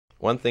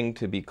one thing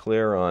to be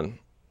clear on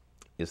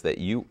is that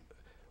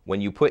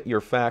when you put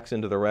your facts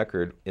into the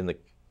record in the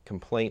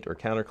complaint or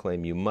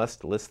counterclaim, you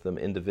must list them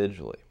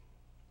individually,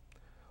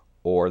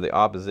 or the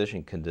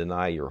opposition can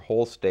deny your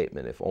whole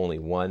statement if only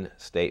one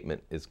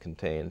statement is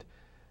contained.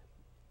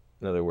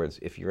 In other words,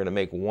 if you're going to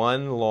make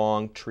one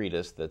long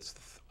treatise that's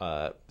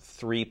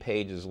 3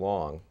 pages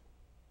long,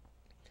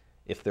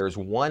 if there's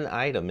one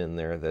item in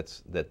there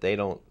that they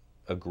don't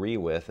agree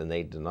with and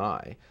they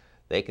deny,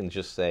 they can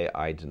just say,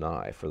 I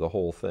deny, for the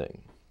whole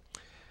thing.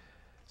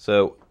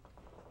 So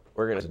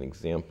we're going to have an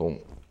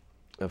example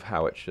of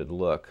how it should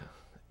look.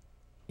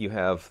 You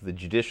have the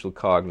judicial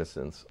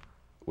cognizance,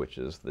 which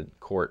is the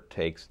court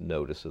takes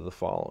notice of the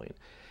following.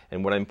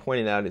 And what I'm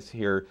pointing out is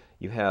here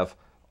you have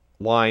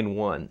line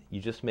 1.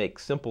 You just make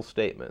simple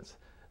statements.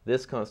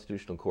 This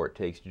constitutional court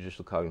takes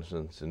judicial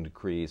cognizance and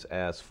decrees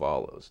as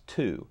follows.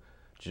 2,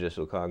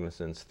 judicial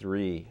cognizance.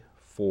 3,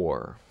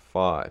 4,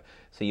 5.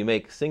 So you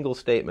make single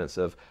statements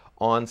of,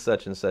 on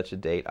such and such a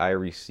date, I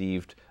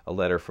received a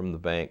letter from the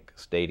bank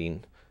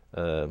stating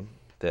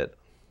that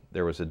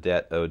there was a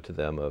debt owed to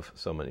them of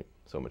so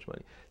much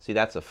money. See,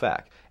 that's a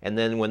fact. And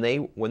then when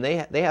they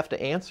have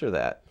to answer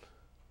that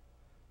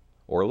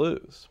or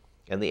lose.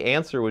 And the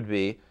answer would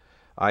be,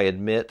 I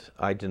admit,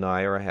 I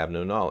deny, or I have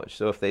no knowledge.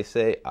 So if they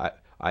say,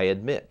 I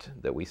admit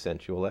that we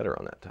sent you a letter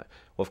on that time.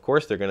 Well, of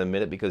course they're going to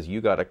admit it because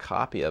you got a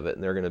copy of it,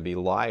 and they're going to be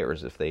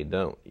liars if they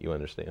don't. You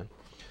understand?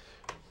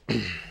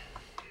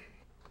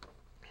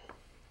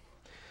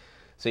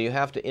 So you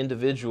have to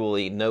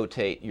individually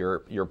notate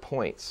your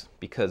points,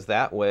 because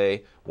that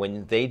way,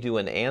 when they do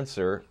an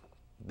answer,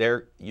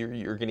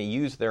 you're going to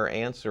use their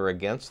answer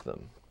against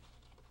them,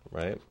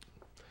 right?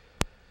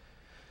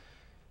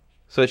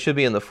 So it should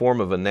be in the form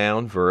of a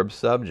noun, verb,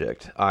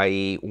 subject,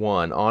 i.e.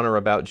 1, on or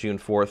about June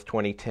 4th,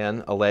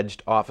 2010,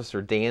 alleged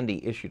Officer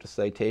Dandy issued a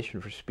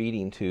citation for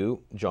speeding to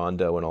John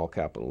Doe in all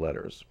capital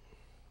letters.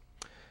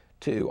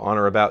 2, on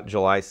or about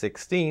July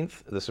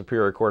 16th, the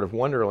Superior Court of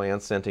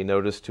Wonderland sent a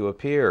notice to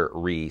appear,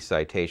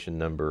 citation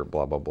number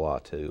blah, blah, blah,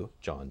 to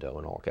John Doe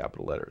in all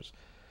capital letters.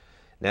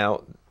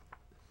 Now,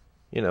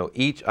 you know,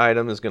 each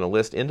item is going to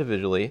list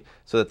individually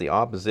so that the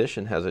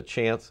opposition has a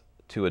chance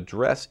to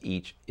address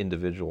each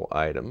individual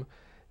item,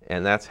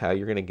 and that's how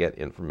you're going to get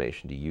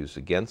information to use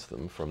against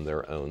them from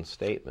their own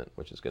statement,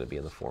 which is going to be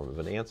in the form of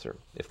an answer.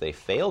 If they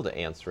fail to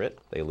answer it,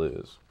 they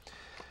lose.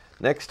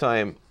 Next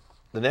time,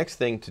 the next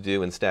thing to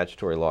do in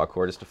statutory law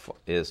court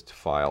is to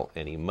file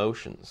any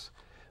motions.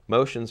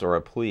 Motions are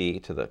a plea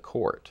to the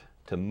court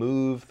to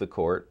move the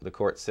court. The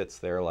court sits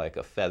there like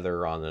a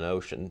feather on an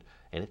ocean,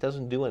 and it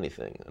doesn't do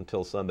anything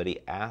until somebody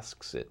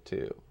asks it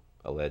to,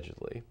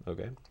 allegedly.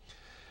 Okay?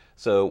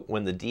 So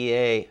when the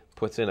DA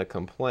puts in a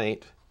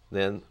complaint,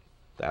 then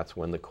that's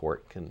when the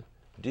court can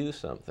do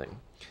something.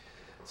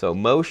 So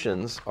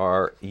motions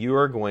are, you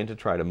are going to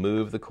try to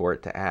move the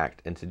court to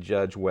act and to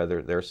judge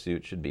whether their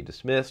suit should be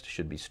dismissed,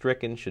 should be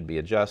stricken, should be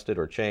adjusted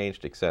or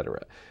changed,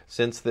 etc.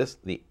 Since this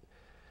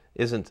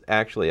isn't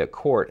actually a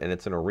court and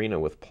it's an arena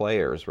with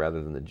players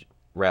rather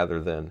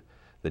than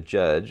the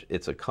judge,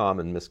 it's a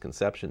common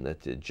misconception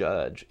that the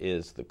judge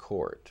is the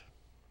court.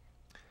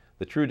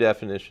 The true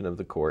definition of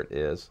the court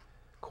is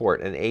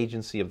court, an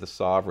agency of the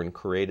sovereign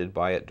created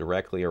by it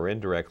directly or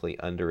indirectly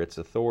under its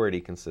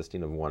authority,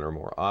 consisting of one or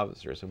more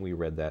officers, and we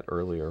read that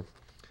earlier.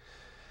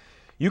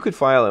 You could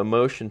file a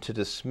motion to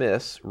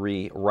dismiss,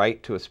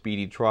 right to a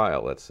speedy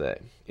trial, let's say,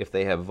 if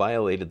they have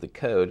violated the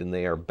code and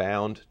they are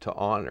bound to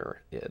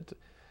honor it.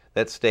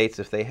 That states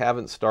if they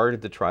haven't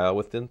started the trial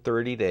within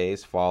 30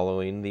 days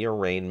following the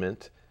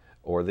arraignment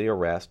or the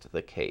arrest,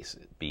 the case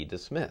be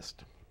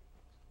dismissed.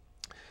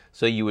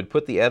 So you would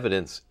put the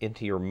evidence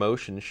into your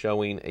motion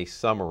showing a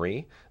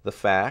summary, the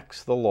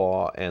facts, the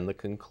law, and the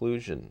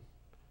conclusion.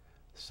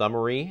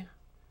 Summary,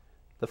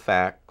 the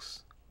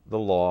facts, the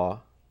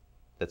law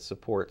that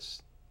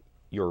supports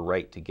your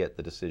right to get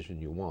the decision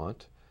you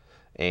want,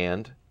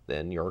 and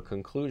then your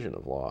conclusion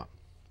of law.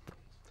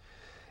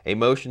 A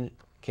motion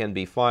can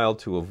be filed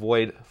to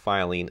avoid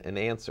filing an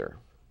answer,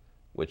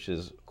 which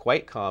is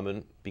quite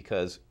common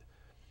because,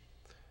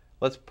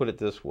 let's put it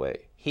this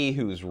way, he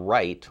who's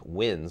right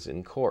wins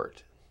in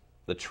court.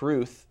 The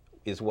truth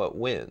is what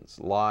wins.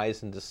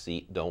 Lies and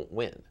deceit don't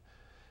win.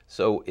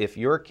 So if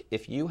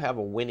you have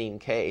a winning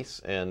case,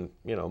 and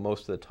you know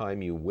most of the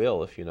time you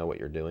will if you know what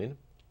you're doing,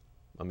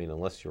 I mean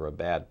unless you're a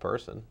bad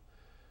person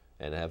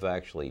and have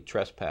actually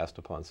trespassed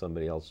upon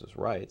somebody else's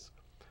rights,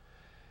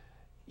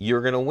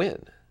 you're going to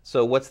win.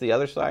 So what's the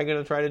other side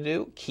going to try to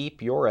do?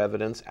 Keep your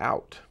evidence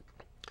out.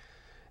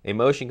 A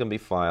motion can be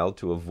filed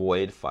to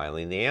avoid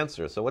filing the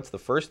answer. So what's the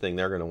first thing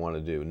they're going to want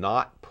to do?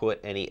 Not put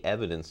any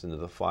evidence into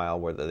the file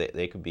where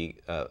they could be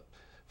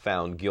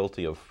found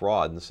guilty of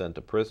fraud and sent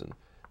to prison.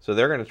 So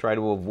they're going to try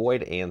to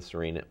avoid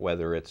answering it,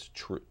 whether it's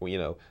true. You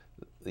know,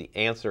 the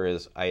answer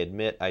is I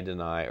admit, I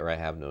deny, or I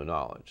have no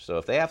knowledge. So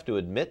if they have to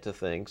admit to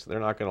things, they're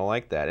not going to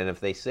like that. And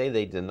if they say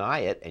they deny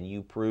it and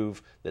you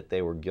prove that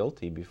they were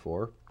guilty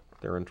before,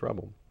 they're in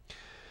trouble.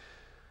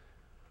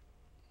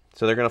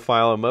 So they're going to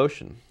file a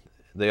motion.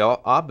 The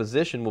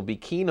opposition will be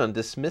keen on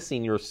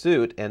dismissing your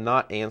suit and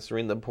not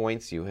answering the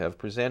points you have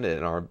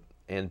presented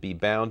and be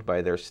bound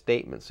by their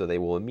statement. So they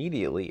will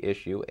immediately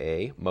issue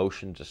a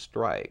motion to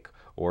strike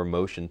or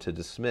motion to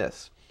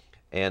dismiss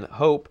and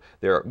hope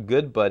their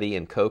good buddy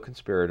and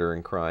co-conspirator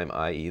in crime,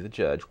 i.e. the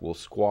judge, will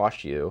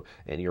squash you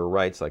and your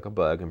rights like a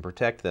bug and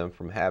protect them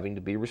from having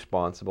to be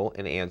responsible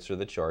and answer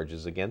the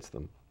charges against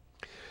them.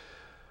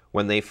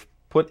 When they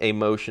put a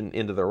motion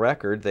into the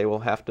record, they will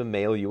have to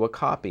mail you a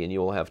copy, and you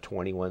will have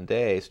 21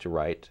 days to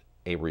write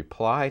a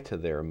reply to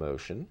their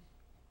motion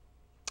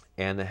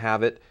and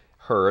have it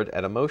heard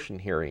at a motion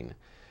hearing.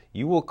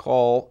 You will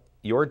call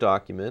your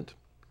document,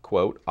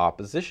 quote,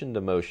 opposition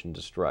to motion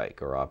to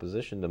strike or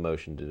opposition to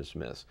motion to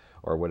dismiss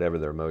or whatever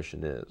their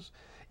motion is.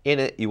 In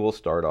it, you will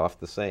start off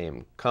the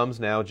same. Comes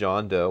now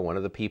John Doe, one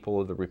of the people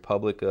of the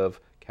Republic of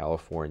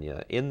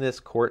California, in this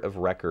court of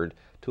record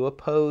to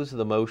oppose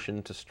the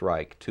motion to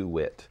strike, to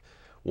wit.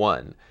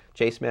 1.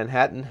 Chase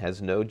Manhattan has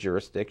no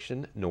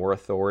jurisdiction nor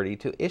authority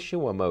to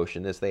issue a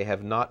motion as they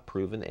have not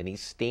proven any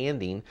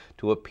standing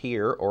to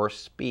appear or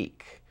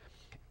speak.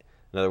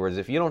 In other words,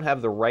 if you don't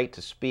have the right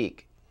to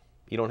speak,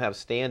 you don't have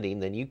standing,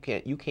 then you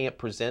can't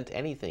present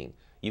anything.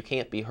 You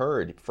can't be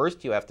heard.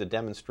 First, you have to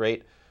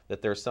demonstrate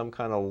that there's some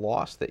kind of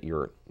loss that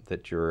you're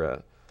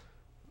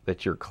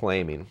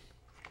claiming,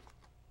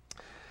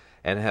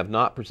 and have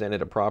not presented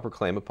a proper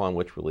claim upon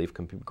which relief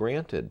can be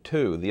granted.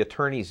 2, the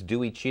attorneys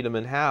Dewey, Cheatham,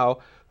 and Howe,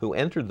 who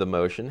entered the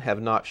motion, have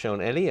not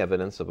shown any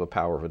evidence of a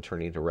power of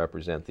attorney to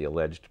represent the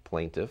alleged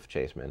plaintiff,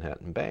 Chase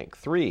Manhattan Bank.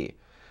 3,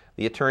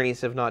 the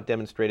attorneys have not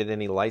demonstrated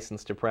any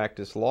license to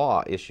practice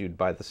law issued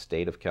by the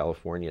state of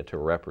California to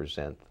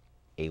represent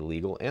a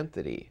legal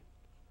entity.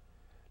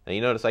 Now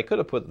you notice I could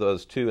have put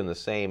those two in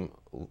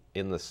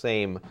the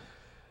same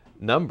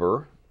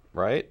number,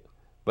 right?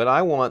 But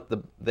I want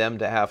them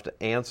to have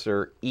to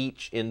answer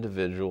each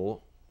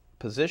individual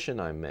position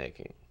I'm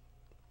making.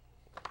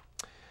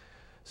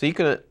 So you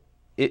can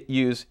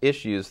use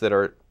issues that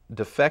are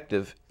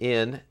defective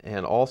in,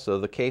 and also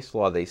the case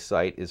law they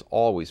cite is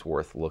always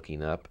worth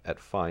looking up at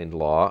Find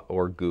Law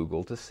or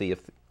Google to see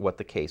what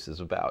the case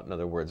is about. In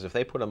other words, if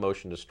they put a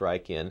motion to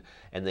strike in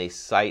and they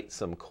cite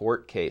some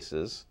court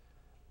cases,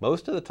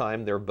 most of the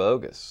time they're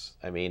bogus.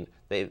 I mean,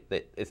 they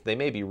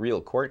may be real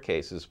court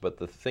cases, but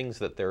the things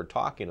that they're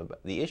talking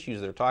about, the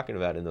issues they're talking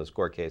about in those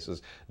court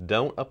cases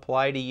don't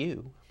apply to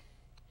you.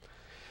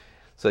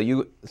 So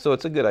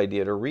it's a good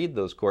idea to read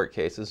those court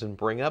cases and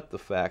bring up the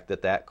fact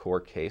that that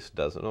court case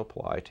doesn't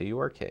apply to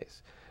your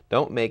case.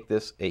 Don't make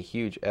this a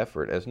huge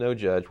effort, as no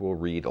judge will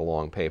read a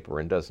long paper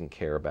and doesn't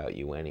care about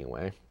you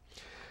anyway.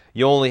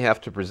 You only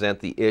have to present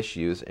the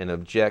issues and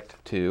object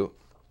to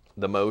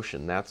the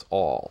motion, that's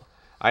all.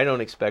 I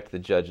don't expect the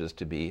judges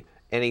to be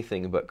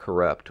anything but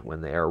corrupt when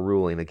they are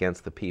ruling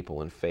against the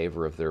people in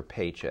favor of their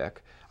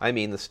paycheck. I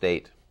mean the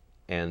state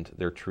and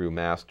their true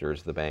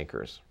masters, the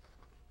bankers,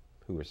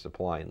 who are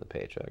supplying the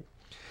paycheck.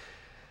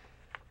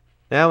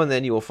 Now and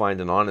then you will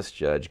find an honest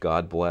judge,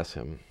 God bless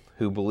him,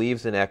 who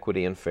believes in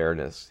equity and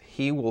fairness.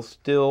 He will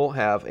still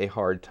have a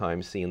hard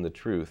time seeing the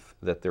truth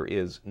that there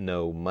is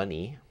no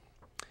money,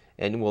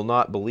 and will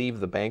not believe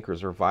the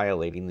bankers are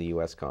violating the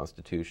U.S.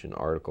 Constitution,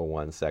 Article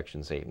 1,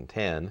 Sections 8 and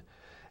 10,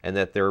 and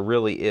that there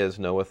really is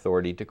no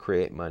authority to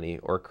create money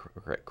or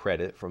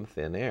credit from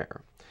thin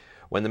air.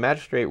 When the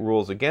magistrate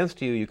rules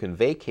against you, you can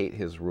vacate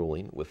his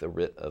ruling with a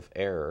writ of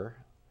error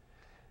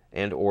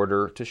and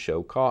order to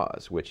show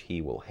cause, which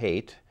he will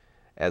hate,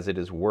 as it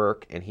is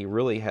work, and he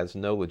really has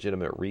no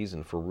legitimate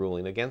reason for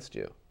ruling against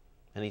you.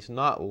 And he's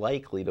not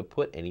likely to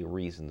put any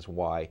reasons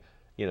why,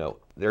 you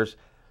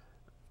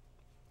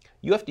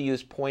have to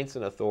use points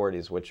and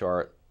authorities which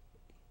are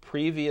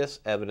previous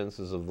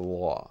evidences of the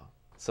law.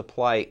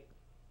 Supply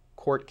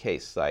court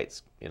case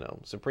sites,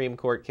 Supreme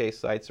Court case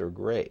sites are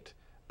great,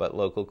 but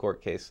local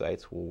court case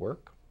sites will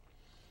work.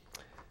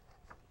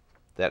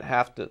 That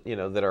have to,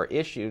 that are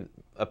issued,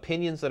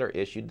 opinions that are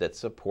issued that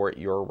support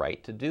your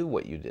right to do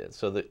what you did.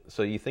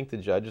 So you think the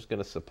judge is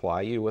going to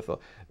supply you with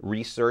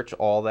research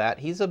all that?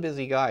 He's a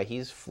busy guy.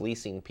 He's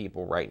fleecing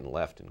people right and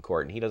left in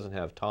court, and he doesn't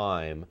have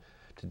time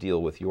to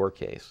deal with your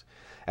case.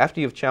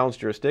 After you've challenged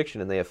jurisdiction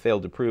and they have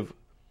failed to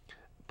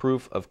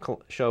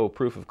show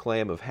proof of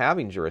claim of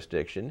having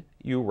jurisdiction,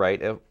 you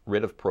write a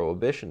writ of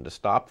prohibition to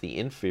stop the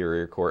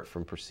inferior court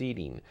from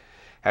proceeding.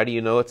 How do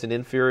you know it's an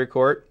inferior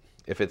court?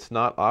 If it's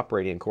not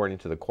operating according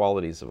to the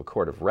qualities of a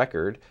court of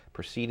record,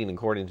 proceeding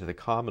according to the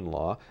common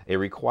law, a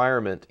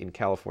requirement in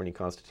California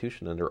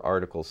Constitution under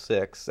Article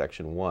 6,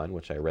 Section 1,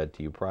 which I read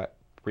to you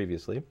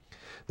previously,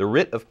 the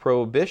writ of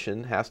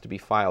prohibition has to be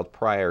filed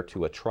prior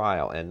to a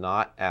trial and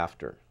not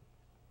after.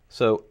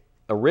 So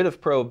a writ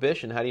of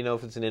prohibition, how do you know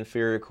if it's an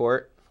inferior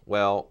court?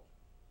 Well,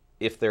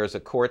 if there's a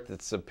court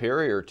that's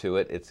superior to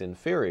it, it's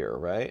inferior,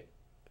 right?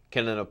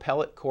 Can an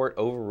appellate court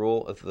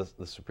overrule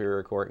the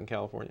superior court in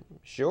California?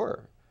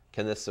 Sure.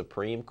 Can the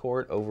Supreme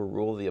Court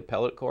overrule the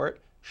appellate court?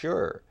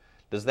 Sure.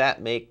 Does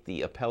that make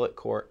the appellate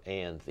court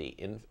and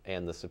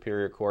the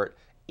superior court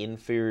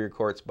inferior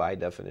courts by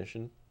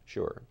definition?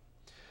 Sure.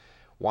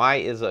 Why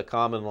is a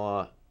common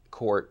law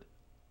court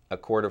a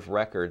court of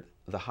record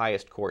the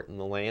highest court in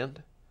the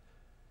land?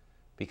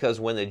 Because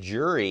when the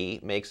jury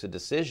makes a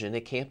decision,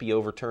 it can't be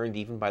overturned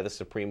even by the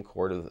Supreme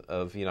Court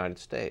of the United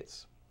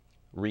States.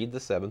 Read the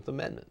Seventh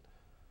Amendment.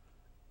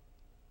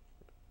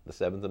 The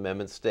Seventh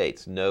Amendment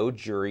states, no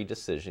jury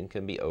decision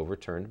can be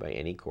overturned by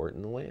any court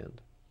in the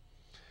land.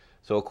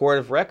 So a court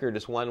of record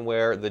is one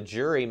where the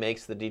jury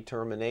makes the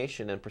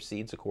determination and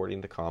proceeds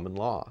according to common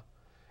law.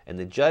 And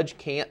the judge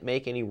can't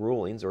make any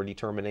rulings or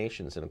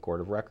determinations in a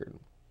court of record.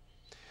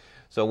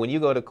 So when you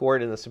go to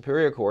court in the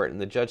Superior Court and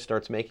the judge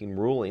starts making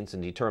rulings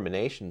and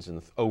determinations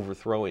and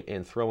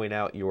throwing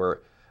out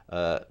your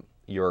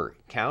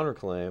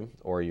counterclaim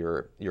or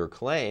your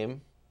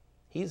claim,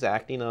 he's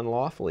acting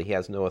unlawfully. He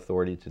has no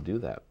authority to do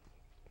that.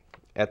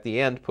 At the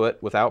end,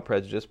 put without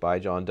prejudice by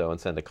John Doe and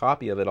send a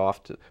copy of it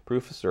off to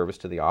proof of service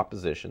to the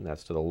opposition,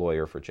 that's to the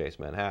lawyer for Chase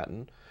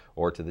Manhattan,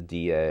 or to the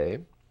DA,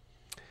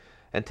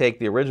 and take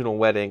the original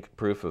wet ink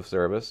proof of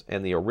service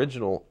and the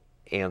original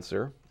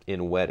answer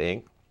in wet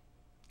ink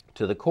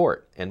to the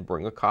court and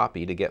bring a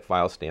copy to get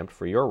file stamped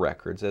for your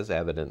records as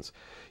evidence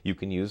you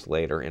can use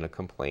later in a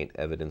complaint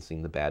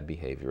evidencing the bad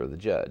behavior of the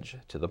judge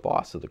to the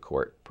boss of the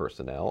court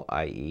personnel,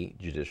 i.e.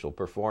 judicial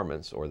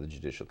performance or the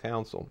judicial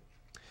council.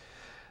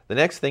 The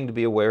next thing to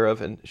be aware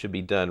of and should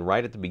be done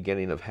right at the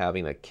beginning of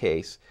having a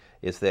case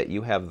is that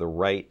you have the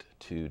right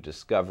to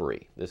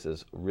discovery. This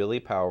is really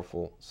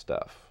powerful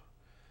stuff.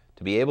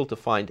 To be able to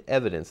find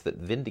evidence that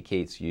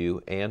vindicates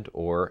you and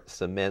or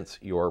cements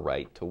your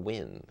right to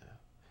win.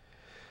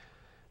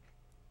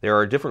 There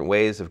are different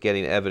ways of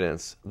getting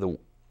evidence.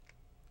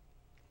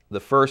 The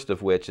first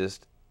of which is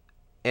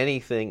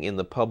anything in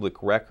the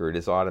public record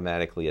is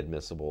automatically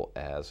admissible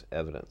as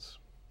evidence.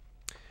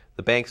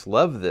 The banks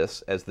love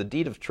this as the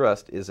deed of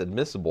trust is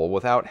admissible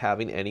without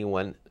having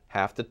anyone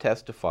have to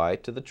testify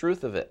to the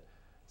truth of it.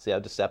 See how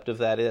deceptive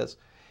that is?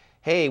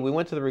 Hey, we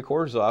went to the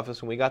recorder's office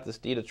and we got this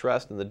deed of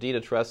trust, and the deed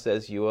of trust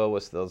says you owe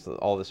us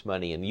all this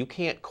money, and you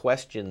can't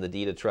question the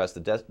deed of trust.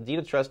 The deed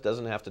of trust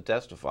doesn't have to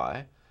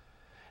testify.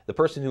 The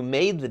person who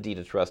made the deed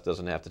of trust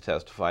doesn't have to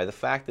testify. The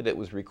fact that it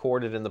was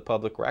recorded in the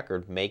public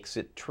record makes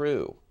it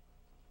true.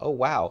 Oh,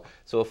 wow.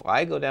 So if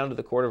I go down to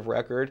the court of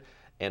record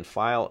and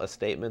file a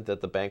statement that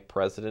the bank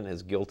president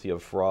is guilty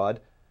of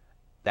fraud,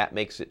 that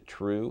makes it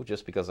true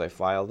just because I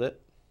filed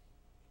it?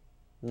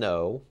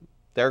 No.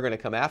 They're going to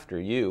come after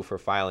you for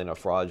filing a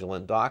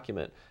fraudulent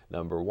document,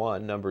 number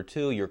one. Number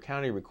two, your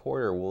county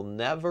recorder will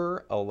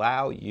never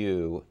allow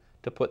you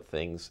to put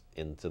things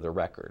into the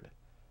record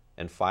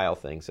and file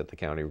things at the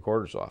county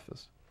recorder's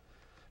office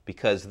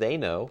because they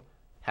know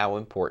how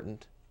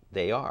important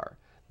they are.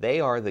 They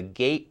are the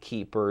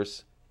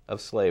gatekeepers of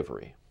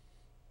slavery.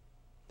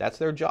 That's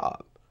their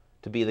job,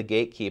 to be the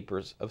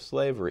gatekeepers of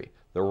slavery.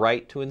 The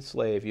right to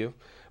enslave you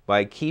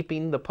by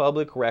keeping the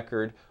public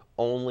record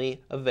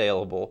only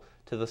available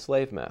to the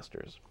slave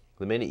masters.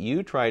 The minute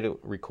you try to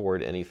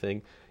record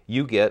anything,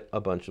 you get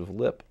a bunch of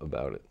lip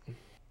about it.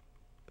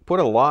 Put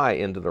a lie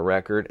into the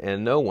record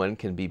and no one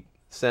can be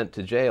sent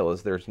to jail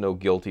as there's no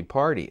guilty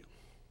party,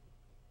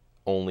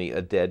 only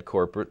a dead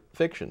corporate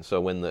fiction. So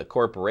when the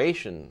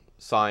corporation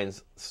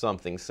signs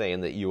something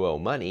saying that you owe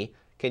money,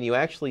 can you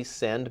actually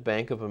send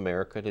Bank of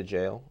America to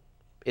jail?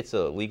 It's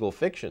a legal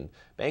fiction.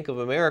 Bank of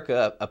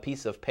America, a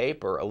piece of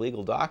paper, a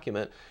legal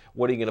document,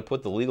 what are you going to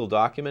put the legal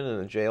document in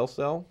a jail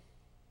cell?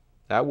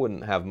 That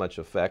wouldn't have much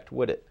effect,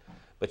 would it?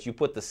 But you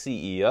put the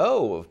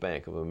CEO of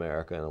Bank of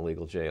America in a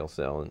legal jail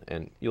cell,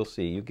 and you'll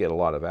see you get a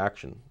lot of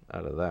action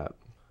out of that.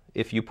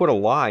 If you put a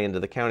lie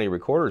into the county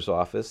recorder's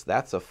office,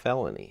 that's a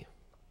felony.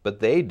 But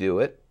they do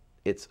it.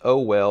 It's, oh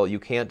well, you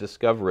can't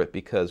discover it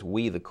because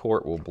we, the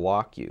court, will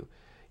block you.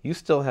 You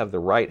still have the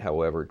right,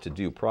 however, to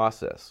due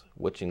process,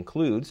 which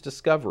includes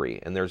discovery,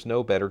 and there's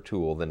no better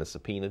tool than a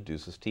subpoena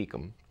ducis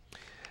tecum,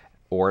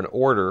 or an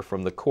order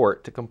from the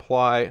court to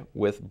comply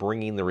with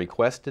bringing the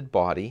requested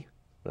body,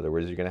 in other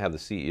words, you're going to have the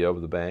CEO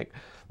of the bank,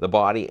 the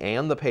body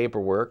and the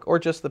paperwork, or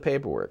just the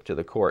paperwork, to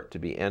the court to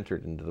be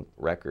entered into the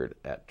record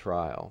at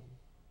trial.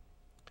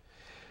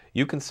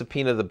 You can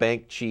subpoena the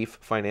bank chief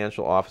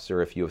financial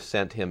officer if you have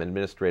sent him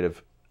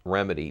administrative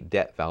remedy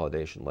debt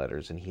validation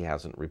letters and he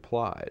hasn't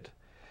replied.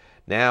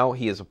 Now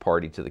he is a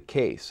party to the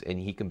case and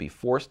he can be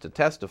forced to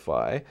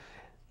testify.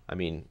 I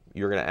mean,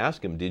 you're going to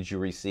ask him, did you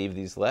receive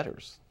these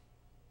letters?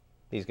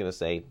 He's going to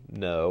say,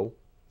 no.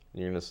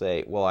 And you're going to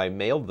say, well, I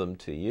mailed them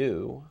to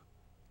you,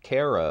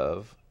 care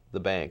of the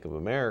Bank of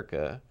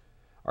America.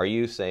 Are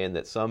you saying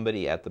that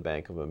somebody at the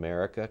Bank of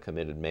America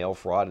committed mail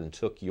fraud and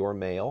took your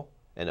mail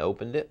and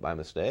opened it by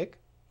mistake?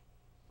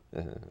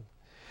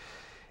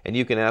 And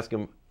you can ask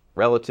him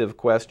relative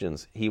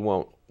questions he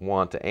won't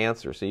want to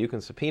answer. So you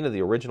can subpoena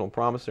the original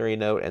promissory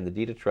note and the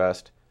deed of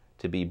trust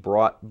to be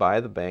brought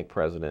by the bank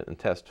president and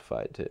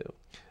testified to.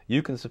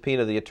 You can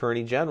subpoena the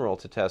Attorney General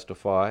to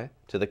testify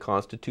to the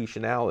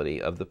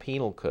constitutionality of the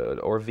penal code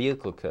or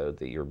vehicle code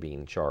that you're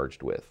being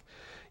charged with.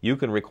 You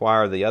can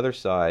require the other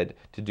side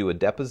to do a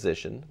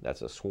deposition,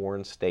 that's a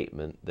sworn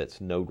statement that's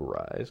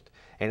notarized,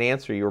 and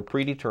answer your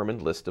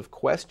predetermined list of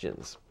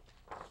questions.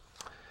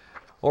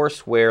 or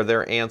swear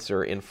their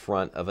answer in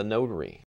front of a notary.